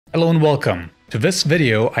Hello and welcome. To this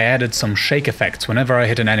video I added some shake effects whenever I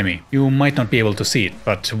hit an enemy. You might not be able to see it,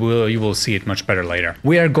 but you will see it much better later.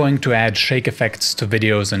 We are going to add shake effects to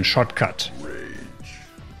videos in Shotcut.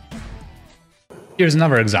 Here's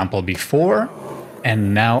another example before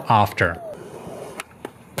and now after.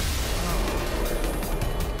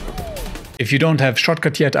 If you don't have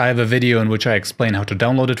Shotcut yet, I have a video in which I explain how to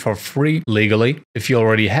download it for free legally. If you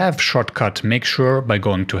already have Shotcut, make sure by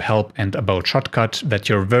going to Help and About Shotcut that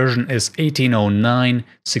your version is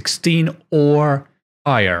 1809.16 or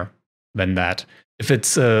higher than that. If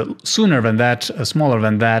it's sooner than that, smaller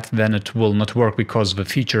than that, then it will not work because the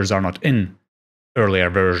features are not in earlier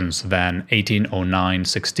versions than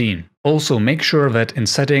 1809.16. Also, make sure that in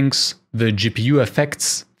settings, the GPU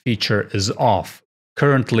effects feature is off.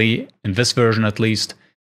 Currently, in this version at least,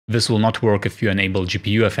 this will not work if you enable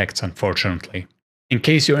GPU effects, unfortunately. In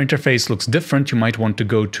case your interface looks different, you might want to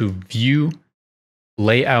go to View,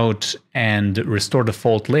 Layout, and Restore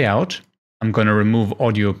Default Layout. I'm going to remove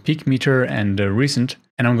Audio Peak Meter and Recent,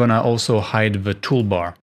 and I'm going to also hide the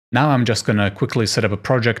toolbar. Now I'm just going to quickly set up a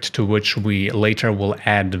project to which we later will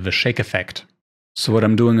add the shake effect. So what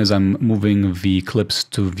I'm doing is I'm moving the clips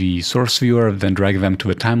to the source viewer, then drag them to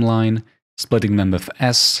the timeline, splitting them with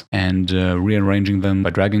S and rearranging them by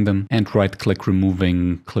dragging them, and right-click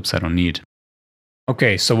removing clips I don't need.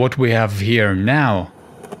 Okay, so what we have here now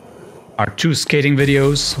are two skating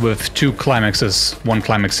videos with two climaxes, one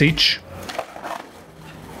climax each.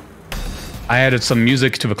 I added some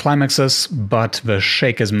music to the climaxes, but the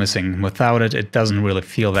shake is missing. Without it, it doesn't really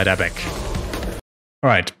feel that epic.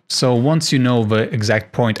 Alright, so once you know the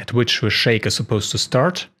exact point at which the shake is supposed to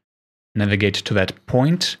start, navigate to that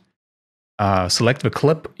point. Select the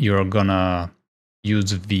clip you're gonna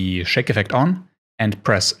use the shake effect on and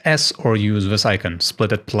press S or use this icon,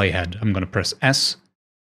 split at playhead. I'm gonna press S.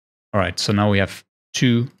 Alright, so now we have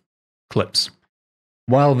two clips.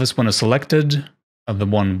 While this one is selected, the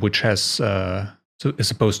one which has is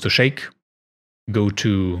supposed to shake, go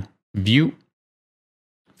to View,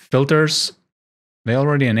 Filters. They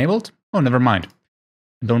already enabled? Oh, never mind.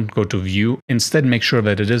 Don't go to View. Instead, make sure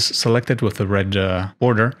that it is selected with the red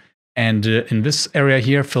border. And in this area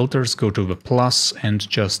here, filters, go to the plus and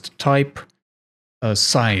just type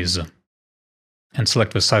size. And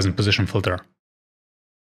select the size and position filter.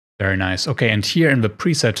 Very nice. Okay, and here in the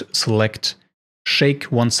preset, select shake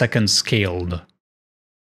 1 second scaled.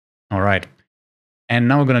 All right. And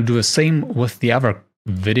now we're going to do the same with the other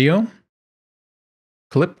video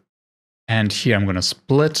clip. And here I'm going to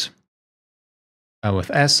split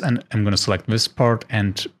with S, and I'm going to select this part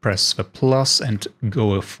and press the plus and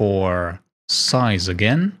go for size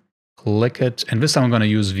again. Click it, and this time I'm going to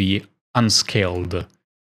use the unscaled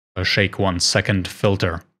shake 1 second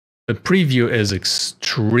filter. The preview is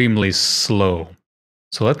extremely slow.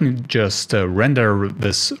 So let me just render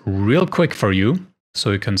this real quick for you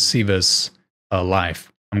so you can see this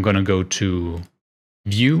live. I'm going to go to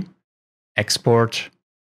View, Export,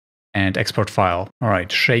 and export file. All right,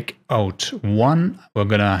 shake out 1. We're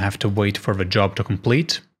gonna have to wait for the job to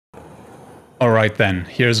complete. All right then,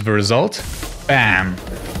 here's the result. Bam.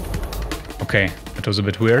 Okay, that was a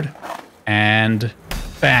bit weird. And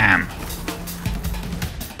bam.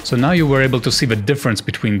 So now you were able to see the difference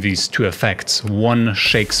between these two effects. One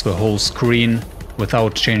shakes the whole screen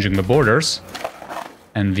without changing the borders,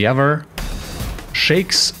 and the other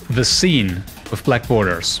shakes the scene with black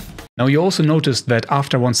borders. Now you also noticed that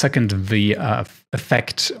after 1 second the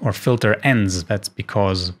effect or filter ends. That's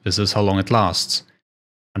because this is how long it lasts.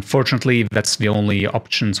 Unfortunately, that's the only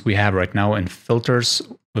options we have right now in filters,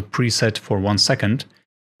 the preset for 1 second.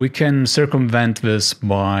 We can circumvent this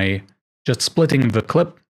by just splitting the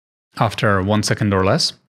clip after 1 second or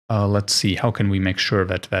less. Let's see, how can we make sure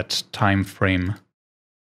that that time frame...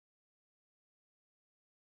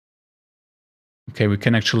 Okay, we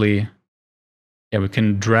can actually... Yeah, we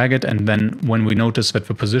can drag it, and then when we notice that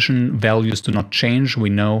the position values do not change, we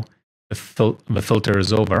know the filter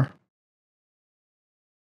is over.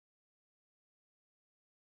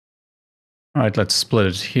 All right, let's split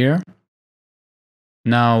it here.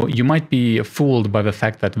 Now, you might be fooled by the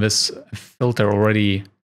fact that this filter already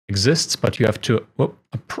exists, but you have to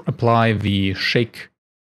apply the shake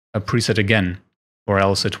preset again, or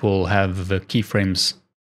else it will have the keyframes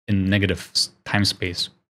in negative time space,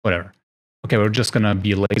 whatever. Okay, we're just gonna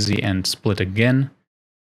be lazy and split again.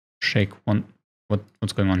 Shake 1.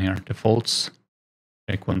 What's going on here? Defaults.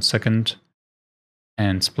 Shake 1 second.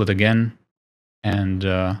 And split again. And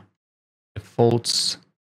defaults.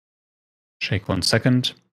 Shake 1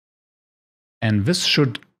 second. And this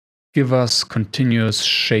should give us continuous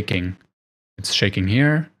shaking. It's shaking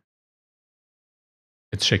here.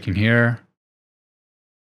 It's shaking here.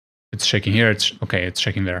 It's shaking here. It's okay, it's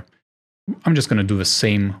shaking there. I'm just gonna do the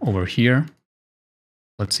same over here.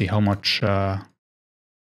 Let's see how much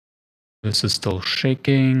this is still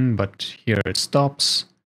shaking, but here it stops.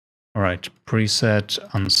 All right, preset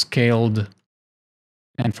unscaled,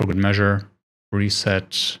 and for good measure,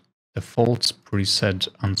 preset defaults, preset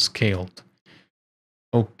unscaled.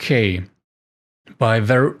 Okay, by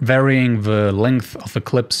varying the length of the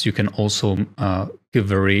clips, you can also give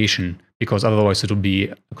variation, because otherwise it will be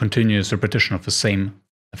a continuous repetition of the same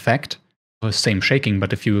effect, the same shaking,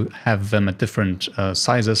 but if you have them at different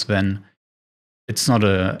sizes, then it's not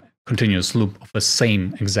a continuous loop of the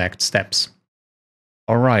same exact steps.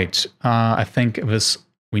 All right, I think this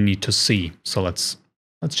we need to see. So let's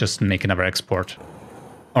just make another export.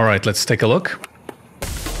 All right, let's take a look.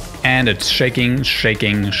 And it's shaking,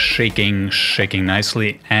 shaking, shaking, shaking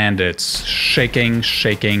nicely. And it's shaking,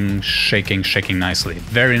 shaking, shaking, shaking nicely.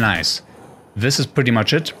 Very nice. This is pretty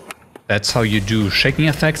much it. That's how you do shaking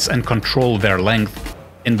effects and control their length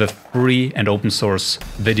in the free and open source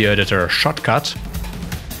video editor Shotcut.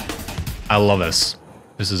 I love this.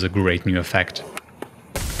 This is a great new effect.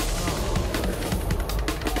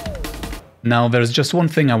 Now there's just one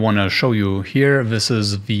thing I want to show you here. This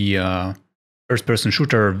is the first-person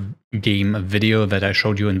shooter game video that I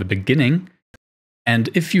showed you in the beginning. And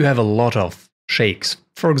if you have a lot of shakes,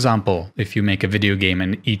 for example, if you make a video game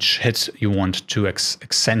and each hit you want to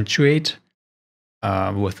accentuate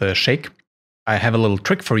with a shake, I have a little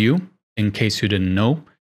trick for you in case you didn't know.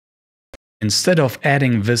 Instead of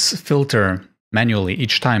adding this filter manually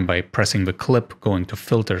each time by pressing the clip, going to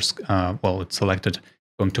filters, well, it's selected,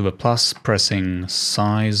 going to the plus, pressing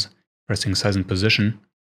size and position,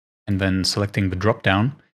 and then selecting the drop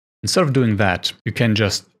down. Instead of doing that, you can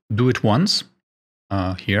just do it once.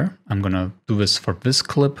 Here, I'm gonna do this for this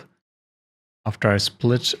clip. After I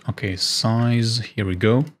split, okay, size, here we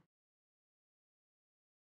go.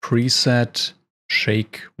 Preset,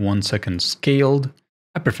 shake, 1 second scaled.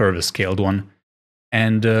 I prefer the scaled one.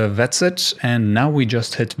 And that's it. And now we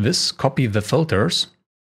just hit this, copy the filters,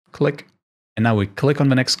 click. And now we click on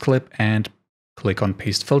the next clip and click on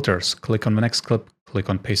paste filters. Click on the next clip, click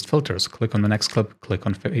on paste filters. Click on the next clip, click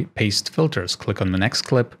on paste filters. Click on the next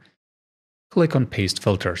clip, click on paste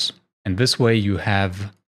filters. And this way you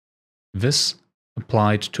have this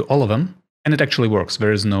applied to all of them. And it actually works.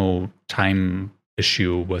 There is no time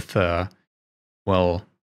issue with, well,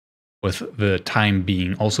 with the time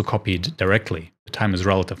being also copied directly. The time is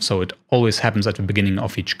relative, so it always happens at the beginning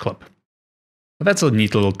of each clip. But that's a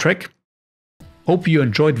neat little trick. Hope you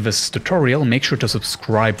enjoyed this tutorial. Make sure to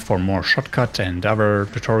subscribe for more Shotcut and other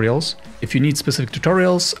tutorials. If you need specific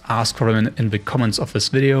tutorials, ask for them in the comments of this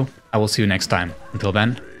video. I will see you next time. Until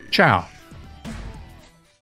then, ciao!